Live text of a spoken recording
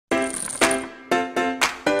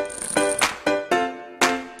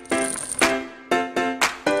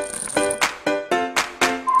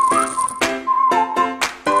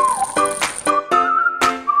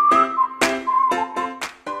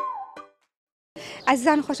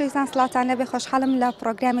عزیزان خۆشەویستان سڵاتان لەبێ خۆشحاڵم لە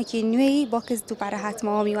پرۆگرامێکی نوێی بۆکس دووبارە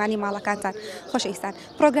هاتمەوە میوانی ماڵەکانتان خۆشەویستان.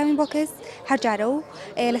 پرۆگرامی بۆکس هەرجارە و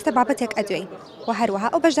لەسەر بابەتێک ئەدوێین و هەروەها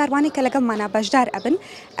ئەو بەشداروانی کە لەگەڵمانە بەشدار ئەبن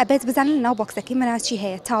ئەبێت بزانن ناو بۆکسەکەی مناچی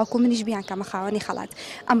هەیە تاوەکو منیش بیان کەمە خاوەنی خەڵات.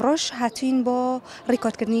 ئەمڕۆژ هاتوین بۆ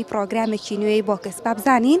ڕیکۆردکردنی پرۆگرامێکی نوێی بۆکس با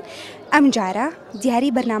بزانین ئەم جارە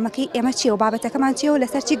دیاری بەرنامەکەی ئێمە چییە و بابەتەکەمان چییە و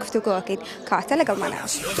لەسەر چی گفتوگۆکەین کاتە لەگەڵمانە.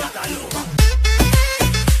 شلونك؟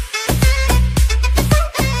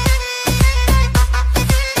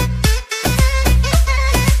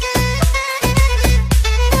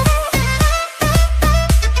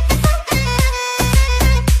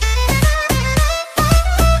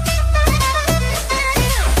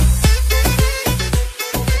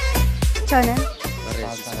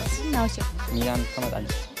 ناوشة ميلان محمد علي.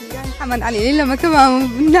 ميلان محمد علي لما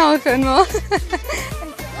كمان ناوفن ما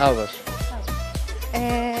هاوبر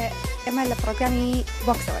اما البروغرامي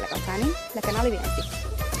بوكس ولا قطاني لكنالي بينسي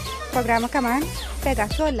بروغرام كمان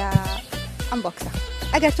فيغاتو لا انبوكسا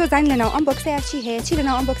اگر تو زين لنا انبوكسا شي هي شي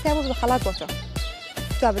لنا انبوكسا بو خلاص بوتو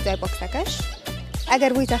تو بداي بوكساكش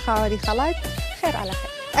اگر ويتا خاوري خلاص خير على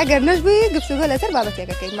خير اگر نجبي قبسو ولا تر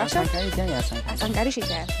بابتك كاين ماشي كاين ثاني اصلا قاري شي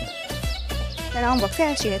جاي لنا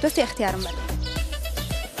انبوكسا شي هي تو اختيار من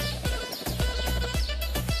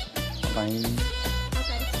والله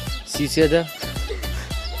سيسيدا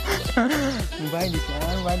موبايلي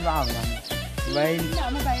انا موبايل معاهم يعني موبايل لا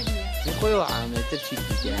موبايل يا اخوي وعامل ترشيد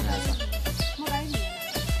بدي انا هذا موبايل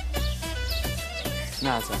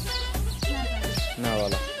ناسا لا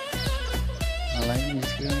والله والله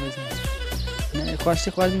مشكلة بس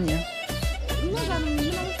خواشتي خوازني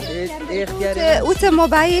ايه اختياري وتا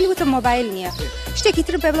موبايل نيا شتێکی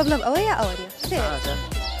تر بێ بڵێ ئەوەیە ئەوەیە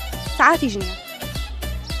ساعاتی ژنیە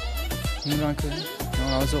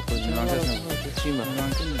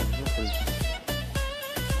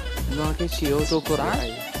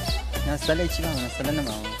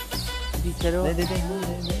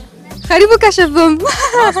خەریب و کەشف بم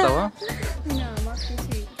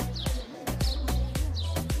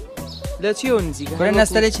لا چیۆ نزیکە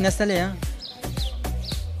نەستەلێکی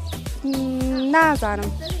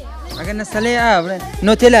نازانم ئەگەر نەستەلەیە بڵێ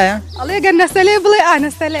نۆتێلایە ئەڵێ گەر نەستەلێ بڵێ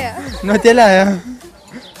نەستەلەیە نۆتێلایە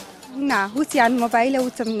نا وتیان مۆبایلە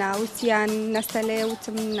وتم نا وتیان نەستەلێ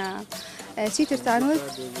وتم نا چی ترتان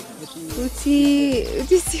وتی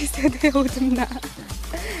سیسەدێ وتم نا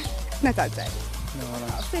نەتانزای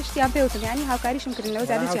شتیان پێ وتم یانی هاوکاریشم کردن لەو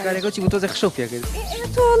زیادە هاوکارێکەوە چی بوو تۆزێ خشەو پێ کرد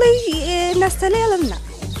تۆڵی نەستەلێڵم نا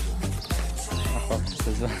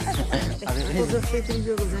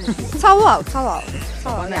تەواو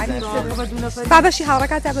يعني بابەشی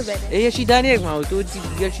هاوڕەکات تا ببێت ئەیەشی دانێک ماوە تۆ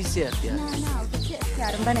گەرشی سێر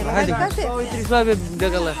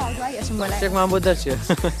دەگەڵێ شێکمان بۆ دەرچێ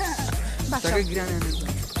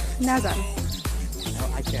نازانم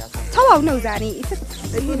تەواو نەوزانی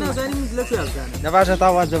نەباشە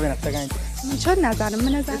تاوات دەبێنە قسەکانی من چۆن نازانم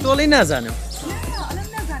من نەزانم تۆڵی نازانم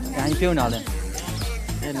یانی پێو ناڵێن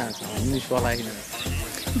نازانم وەڵی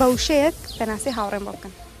بە وشەیەک پێناسی هاوڕێم بۆ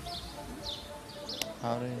بکەن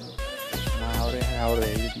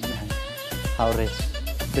هاوڕێ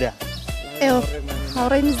برا ئێوە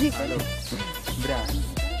هاوڕێی نزیک برا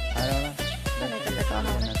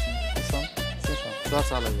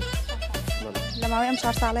لە ماوەی ئەم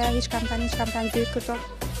 4 ساڵەیە هیچ کامتان زیر کردۆ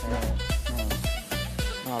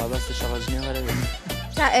بەستە شەڕەجنێ وەرە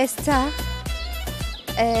تا ئێستا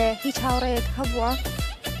هیچ هاوڕێیەک هەبووە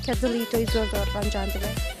کە دڵی تۆی زۆر ڕەنجان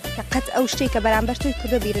دەبێت کە قەت ئەو شتێک کە بەرامبەر تۆی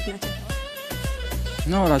کردۆ بیرت نەچێت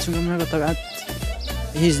ناوەڕا چونکە من بەتەبیعەت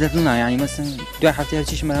هیچ دەردڵ نا یعنی مەسەن دوای هەفتەیە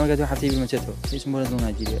چیشم بەرامبەر دوای هەفتەیە بیرمەچێتەوە هیچم بۆ لە دڵ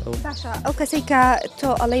ناگیرێ ئەو باشە ئەو کەسێک کە تۆ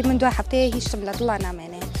ئەڵێی من دوای هەفتەیە هیچم لە دڵا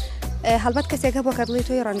نامێنێ هەڵبەت کەسێک هەبووە کە دڵی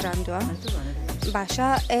تۆی ڕەنجاندووە باشە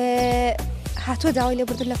هاتووە داوای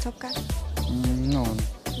لێبوردن لە تۆ بکات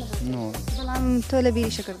بەڵام تۆ لە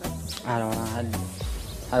بیریشە کردو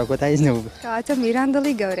هەروکۆ تا هیچ نەبوو کەواتە میران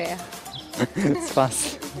دڵی گەورەیە سپاس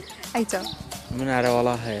ئەی تۆ من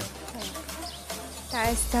ئارەوەڵا هەیە تا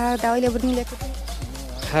ئێستا داوای لێبوردنی لێکرد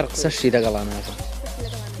هەر قسەشی لەگەڵا ناکەم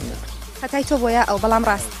هەتای تۆ بۆیە ئەو بەڵام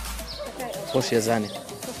ڕاست خۆش ێزانێ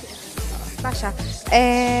باشە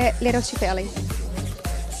لێرە چی پێڵی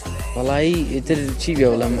وەڵایی ئیتر چی بێ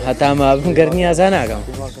بڵێم هەتامە بگەرنی ئازان ناکەم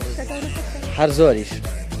هەر زۆریش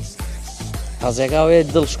حەزێکاوێت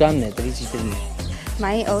دڵ شکان نێت هیچی تر نییە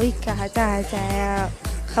مای ئەوەی کە هەتایە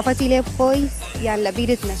خەفەتی لێ بخۆی یان لە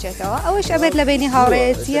بیرت نەچێتەوە ئەوەش ئەبێت لە بینی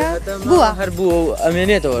هاوڕێتیە بووە هەر بوو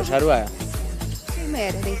ئەمێنێتەوەش هەروایە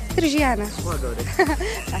مێرەی تر ژیانە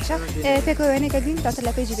باشە پێکەوە وێنێکە دین داتر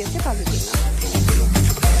لە پێیجی بێت پاڵی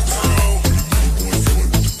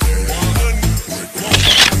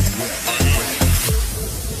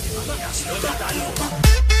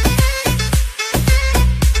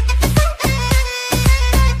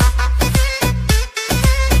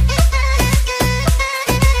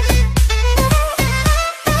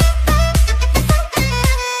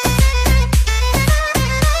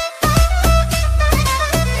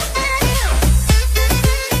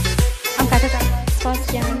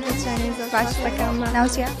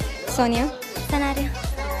ناوچیە؟ سۆنیا سەنارێ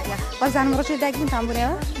وەزانم ڕۆژێ داگیرتان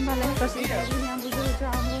بوونەوە؟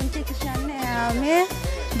 مێ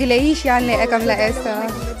گلەییشیان لێ ئەەکەم لە ئێستا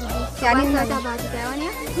یعنی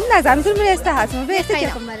نازانم زور ئێستا هاتمە بێ ئێستا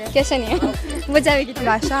کێشە نیە بۆ جاوێکی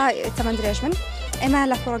باشە تەمەند درێژ من ئێمە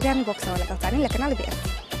لە پرۆگرامی بۆکسەوە لەگەڵتانی لە کەناڵی بێ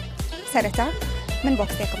سەرەتا من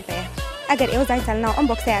بۆکسێکم پێەیە ئەگەر ئێوە زانیتان لەناو ئەم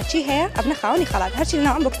بۆکسەیە چی هەیە ئەبنە خاوەنی خەڵات هەرچی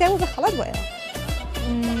لەناو ئەم بۆکسەیە بە خەڵات بۆ ئێوە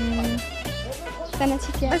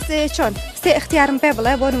بەس چۆن سێ اختیارم پێ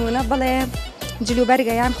بڵێ بۆ نمونە بڵێ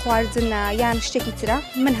جلوبەرگە یان خواردنە یان شتێکی ترە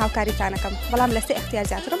من هاوکاریتانەکەم بەڵام لە سێ اختیار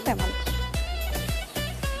زیاترم پێمەڵ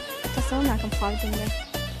تەسەوە ناکەم خواردن لێ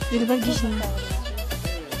جلوبەرگیش نییە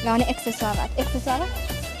لەوانەیە ئەکسسوارات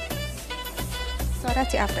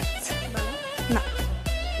سوارەتی ئافرەت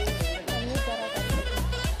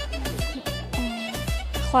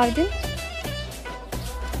خواردن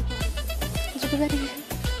جلوبەرگ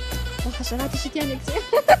خەشەراتی شتیان یەکجێ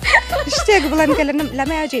شتێک بڵێن کە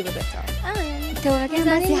لەمەیە جێ ببێتەوە تەوەکەی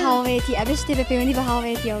باسی هاوڵێتی ئەبێ شتێ بە پەیوەندی بە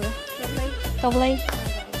هاوڵێتیەوە تەبڵێ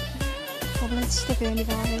شتێ پەیوەندی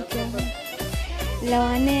بە هاوڵێتیەوە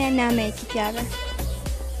لەوانەیە نامەیەکی پیاوە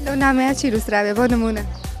لەو نامەیە چی نووسراوێ بۆ نمونە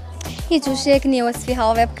هیچ وشەیەک نییە وەسفی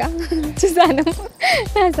هاوڵێ بکە چزانم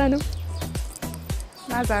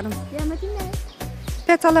نازانم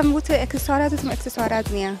پێتەڵم وتە ئەکسسوارات وتم ئەکسسوارات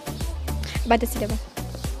نییە بەدەسی لەبە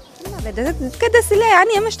کە دەسی لە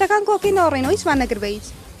یانی ئەمە شتەکان کۆکەی ناوەڕێنەوە هیچمان نەگربەیت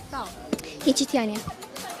هیچی تیانە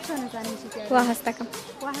وا هەستەکەم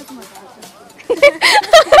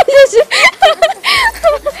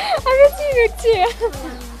ئەمە چیە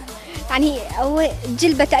ینی ئەوە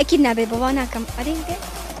جل بە تەئکید نابێت بەوا ناکەم ئەرێ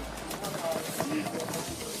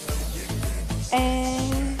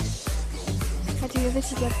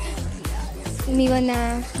میوە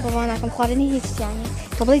بەوا ناکەم خواردنی هیچ تیانە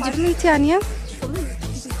تۆ بڵێ جبنی تیانە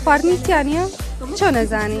خواردنی تیانە چۆن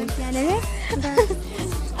نەزانی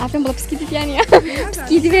ئافرم بڵە پسکیتی تیانە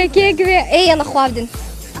پسکیتی بێ کێک بێ ئێڵە خواردن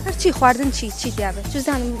ئەخر چی خواردن چی دیابێت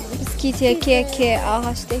چزانم پسکیتێ کێکێ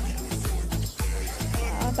ئاها شتێک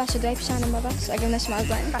باشە دوای پیشانم بە باش ئەگەر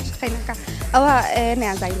نەشمازانین باش خەینەکە ئەوە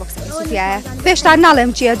نەیانزانی بۆکسەیە پێشتان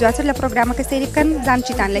ناڵێم چییە دواتر لە پرۆگرامەکە سەیری بکەن زان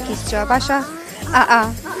چیتان لە کیسچەوە باشە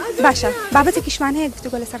باشە بابەتێکیشمان هەیە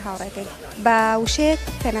گفتوگۆ لەسەر هاوڕێکەکەی بە وشەیەک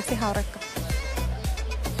پێناسی هاوڕێکە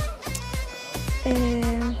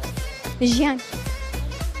ژیان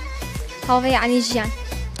هاوڕێ یعنی ژیان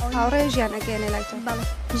هاوڕێ ژیان ئەگەێنێ لای تۆ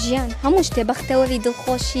ژیان هەموو شتێ بەختەوەری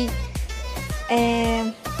دڵخۆشی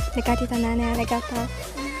لە کاتێتان نانەیە لەگاتە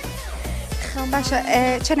باشە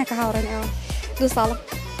چەندێکە هاوڕێن ئێوە 2 ساڵم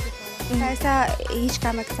ئێستا هیچ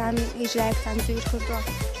کامێکتان هیچ لایەکتان زویر کردووە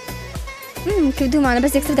کردومانە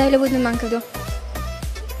بەس یەکسەر داوای لە بودنمان کردو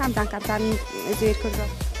کامتان زویر کردووە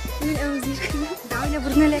من ئەو زیر داوای لە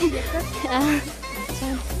بردنە لێ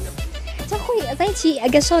خۆی ئەزای چی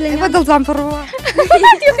ئەگە شۆ لە بە دڵزان پڕەوە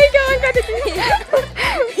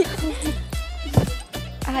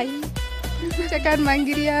چەکان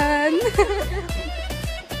مانگریان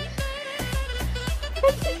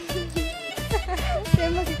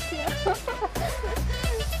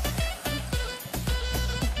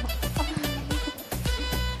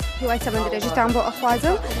هیوای چەمەند درێژیتان بۆ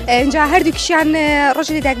ئەخوازم اینجا هەردووکیشیان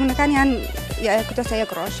ڕۆژی لە داگمونەکانیان کردۆتە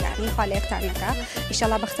یەک ڕۆژ یعنی خوا لە یەکتان نەکا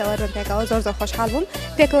ئیشەڵا بەختەوە ڕۆن پێکەوە زۆر خۆشحاڵ بووم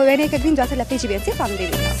پێکەوە وێنەیەکە بین دواتر لە پێیجی بێنسی فام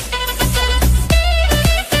دەبینەوە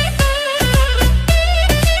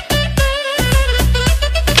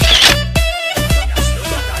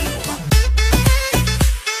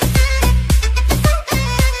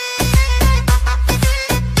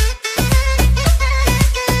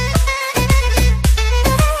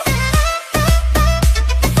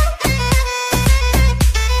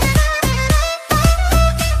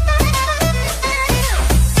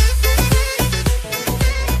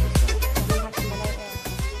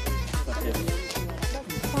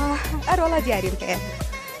دیاریم پێ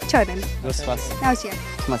چۆنن ناوچیە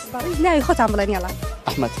ناوی خۆتان بڵێن یاڵا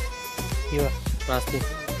ئەحمەد ڕاستی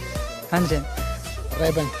هەندێن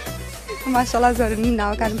ڕێبن ماشەڵا زۆر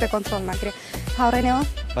ناوەکانم پێ کۆنتڕۆڵ ناکرێت هاوڕێنەوە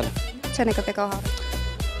چەندێکە پێکەوە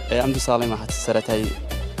هاوڕێ ئەم 2 ساڵی مەهات سەرەتایی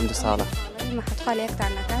ئەم 2 ساڵە مەحەتخوا لە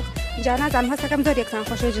یەکتان نکات جا نازانم هەستەکەم زۆر یەکتان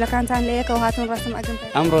خۆش جلەکانتان لە یەکەوە هاتون ڕاستم ئەگەم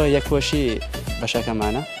ئەمڕۆ یەکۆشی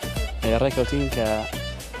بەشەکەمانە ڕێکەوتین کە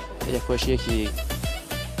یەکۆشیەکی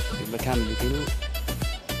بەکامل بکەین و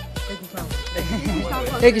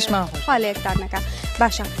یەکیشمان خوا لە یەکتان نەکا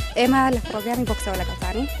باشە ئێمە لە پرۆگرامی بۆکسەوە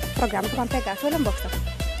لەگەڵتانی پرۆگرامەکەمان پێگاتوە لەم بۆکسە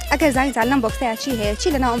ئەگەر زانیتان لەم بۆکسەیە چی هەیە چی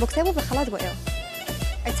لەناو ئەم بۆکسەیە بۆ بە خەڵات بۆ ئێوە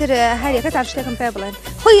ئەتر هەریەکەتان شتێکم پێ بڵێن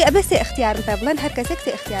خۆی ئەبێ اختیارم پێ بڵێن هەر کەسێک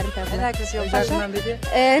اختیارم پێ بڵێن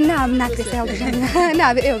نام ناکرێت هەڵبژێن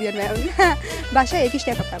نابێ ئێوە بێنمەوە باشە یەکی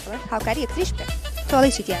شتێکم پێ بڵێن هاوکاری یەکتریش بکەن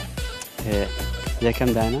تۆڵی چی دیار یەکەم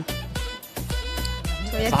دانە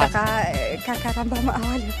کاکان بەمە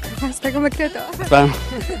ئاوالی هەستەکەم بکرێتەوە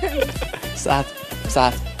ساعت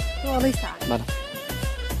تۆڵی ساعت بەڵێ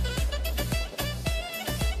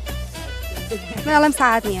مەڵم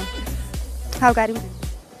ساعت نییە هاوکاری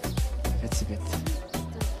هەچی بێت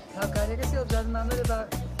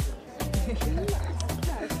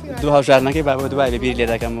دوو هاوشارنەکەی با بۆ دوای بەبیری لێ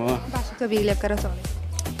دەکەمەوە باشە تۆ بیری لێ بکەرە تۆڵی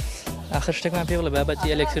آخر شتێکمان پێ بڵێ بابەتی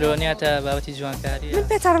ئەلکترۆنیاتە بابەتی جوانکاری من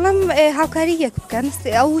پێتەڕڵم هاوکاری یەک بکەن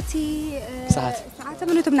ئەوتی ساعتە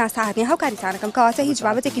من وتم ناساعت نیە هاوکاریتانەکەم کەواتە هیچ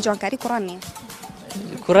بابەتێکی جوانکاری کوڕان نییە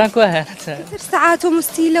کوڕان کوهێنێتە ساعت و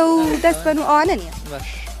مستیلە و دەست بەن و ئەوانە نییە باش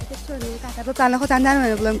بپلان لە خۆتان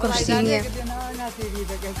دانوێنە بڵێن کوڕشتی نییە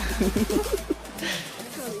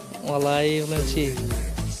وەڵایی بڵێم چی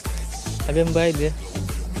ئەبێ موبایل بێ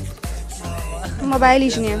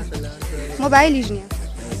مۆبایلیش نییە مۆبایلیش نییە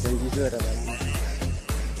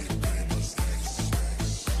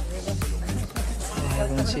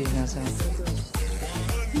بڵێم چی نازانم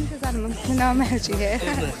نامە هەرچی هەیە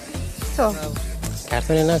تۆ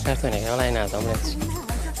کارتۆنێ نا کارتۆنێک وڵای نازانم بڵێت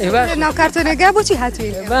ناو کارتۆنێگا بۆچی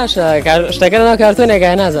هاتووی باشە شتەکە ناو کارتۆنێکە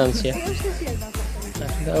نازانم چییە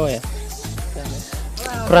ئەوەیە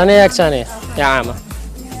کوڕانەیە یەکچانەیە یا عامە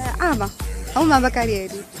ئامە ئەومان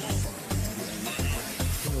بەکاریێری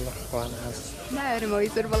ناوێنمەوەی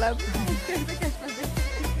زر بەڵام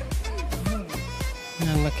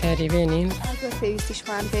بەکاری بێنین زۆر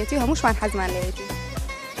پێویستیشمان پێێتی و هەمووشمان حەزمان لێتی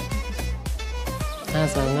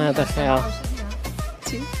نازانم نادەخەیاڵ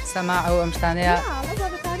سەماع ئەو ئەم شتانەیە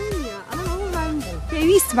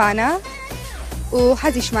پێویستمانە و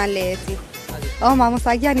حەزیشمان لێتی ئەو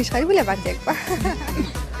مامۆساگیانیش خەری بوو لە بەندێک بە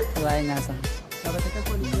وڵای نازانم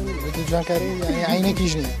جوانکاری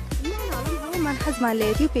عینێکیش نییە من حەزمان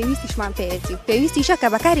لێتی و پێویستیشمان پێێتی و پێویستیشە کە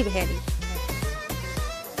بەکاری بهێنی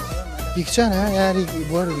یەکچانە یاری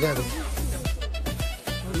بوار ویلا بێت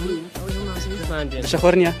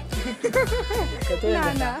شەخۆر نییە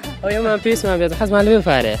ئەو ئێمان پێویستمان بێت حەزمان لەوێ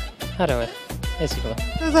پارەیە هەرەوەی هیچی بڵێ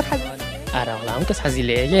زۆر حەز ئارا وەڵام کەس حەزی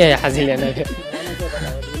لێ لێ حەزی لێ نەبێت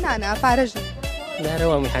نانا پارەژ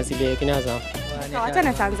دارەوە من حەزی لێیەکی نازانم کەواتە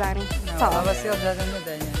نەتانزانین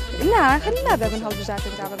نا خەلی نابێ من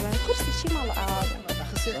هەڵبژاتن جا بڵێن کورسی چی ماڵ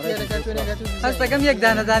هەستەکەم یەک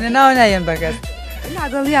دانەدانێ ناوە نایەن بەکەس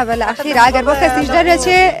نادڵیا بە لە ئەخیرا ئەگەر بۆ کەسیش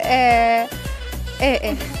دەرەچێ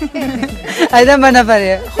ئەیدەم بە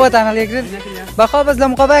نەفەرێ خۆتان هەڵێگرن بەخوا بەس لە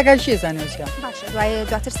مقابەکە چی زانێوچکە باشە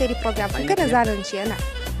دواتر سێری پرۆگرام کە نەزانن چیە نا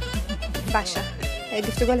باشە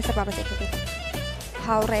گفتوگۆ لەسەر بابەتێک بکەین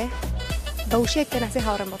هاوڕێ بە وشەیەک کە ناسی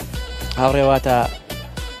هاوڕێم بۆ هاوڕێواتە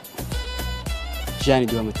ژیانی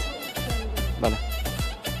دووەمت بەڵێ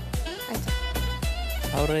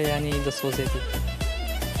هاوڕێ ینی دەسۆزێتی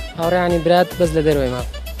هاوڕێیانی برات بەس لە دەروی ما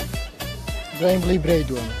دواییم بڵی برای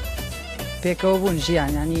دووەمە پێکەوە بوون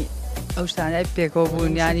ژیان ینی ئەو شتانای پێکەوە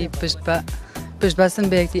بوون ینی پشت بەستن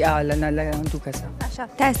بە یەکتی ئاوا لە دوو کەسە باشە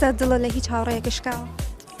تا ئێستا دڵە لە هیچ هاوڕێیەکە شکاوە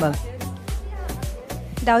بەڵێ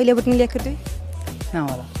داوای لێبوردنی لێ کردووی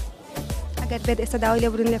ناوەڵە ئەگەر بێت ئێستا داوای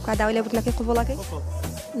لێبوردن لێ بکات داوای لێبوردنەکەی قوبوڵەکەی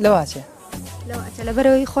لەواچێ لەوەتە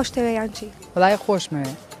لەبەرەوەی خۆشتەوە یان چی وڵای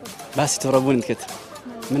خۆشمەوێ باسی تۆڕەبوونت کرد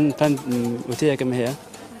من پند وتەیەکم هەیە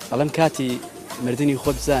ئەڵەم کاتی مردنی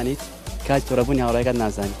خۆت بزانیت کاتی تۆڕەبوونی هاوڕێکەکەت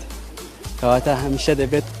نازانیت کەواتە هەمیشە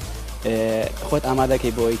دەبێت خۆت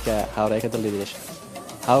ئامادەکەی بۆی کە هاوڕێکە دڵی دێش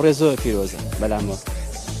هاوڕێ زۆر پیرۆزە بەلامەوە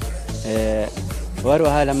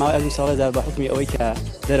وەروەها لە ماوەی ئەم ساڵێدا بە حکمی ئەوەی کە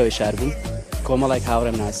دەرەوەی شار بووم کۆمەڵێک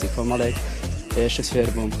هاوڕێم ناسی کۆمەڵێک شت فێر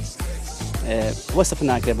بووم وەسف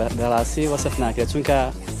ناکرێت بەڕاستی وەسف ناکرێت چونکە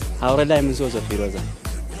هاوڕێ لای من زۆر زۆر پیرۆزە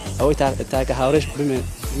ئەوەی تاکە هاوڕێش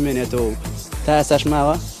بمێنێتەوە و تا ئێستاش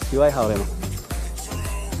ماوە هیوای هاوڕێمە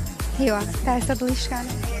هیوا تا ئێستا دڵی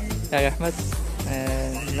شکانە کاک ئەحمەد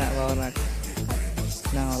باوەڕ ناکەم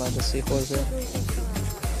ناوەڵا دەستی خۆش بێ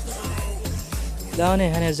داوانێ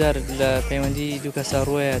هەنێ جار لە پەیوەندی دوو کەسا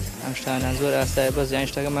ڕۆیەت ئەم شتانە زۆر ئاسایی بەس یان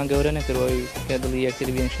شتەکەمان گەورە نەکردەوەی کە دڵی یەکتر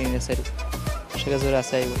بێنشین لەسەری شتەکە زۆر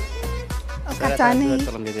ئاسایی بوو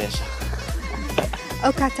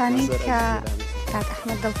ئەو کاتانەی کە کاک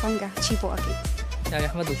ئەحمەد دڵتەنگە چی بۆ ئەەکەیت کاک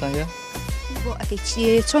ئەحمەد دڵتەنگە بۆ ئەەکەی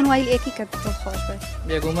چۆن وای ئێکی کە دڵخۆش بێت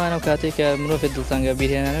بێگومان ئەو کاتێک کە مرۆڤێت دڵتەنگە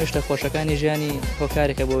بیرهێنانەوە شتە خۆشەکانی ژیانی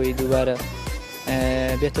هۆکارێکە بۆی دووبارە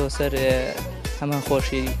بێتەوە سەر هەمان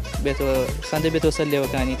خۆشی بێتەوە خەندە بێتەوە سەر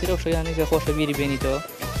لێوەکانی ترە شەیانی کە خۆشە بیری بێنیتەوە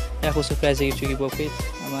یاخۆ سورپرایزێکی چووکی بۆ بکەیت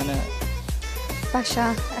ئەمانە باشە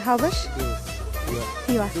هاوبەش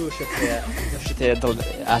هیوا شتێ دڵ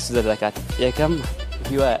ئاسوودە دەکات یەکەم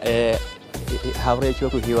هیوا هاوڕێکی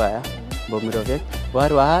وەکو هیوایە بۆ مرۆڤێک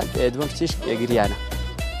واروەها دووەم شتیش گریانە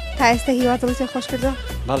تا ئێستا هیوا دڵی خۆش کردو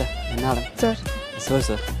بەڵێ ناڵم زۆر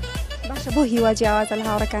زۆر باشە بۆ هیوا جیاوازە لە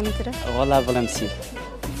هاوڕەکانی ترە وەڵا بڵێم چی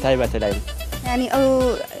تایبەتە لای ینی ئەو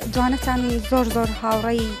جوانەتان زۆر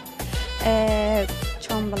هاوڕێی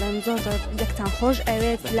چۆن بڵێم زۆر یەکتان خۆش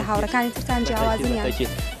ئەوێت لە هاوڕەکانی ترتان جیاوازن یان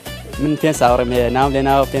من پێنج هاوڕێم هەیە ناو لێ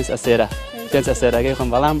ناوە پێنج ئەسێرە پێنج ئەسێرەکەی خۆم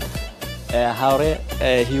بەڵام هاوڕێ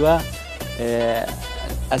هیوا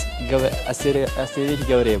ئەسێرێکی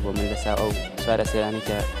گەورەیە بۆ من لەسا ئەو چوارە سێرانی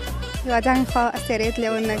کە هیوادارین خوا ئەسێرێت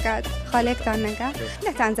لێون نەکات خاڵێکتان نەکات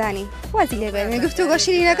نەتانزانی وازی لێ بێ گفتوگۆ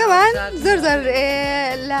شیرینەکەمان زۆر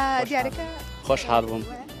لە دیارەکە خۆشحاڵ بووم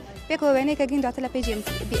پێکەوە وێنەیەکە گرین دواتە لە پێی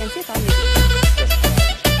BMC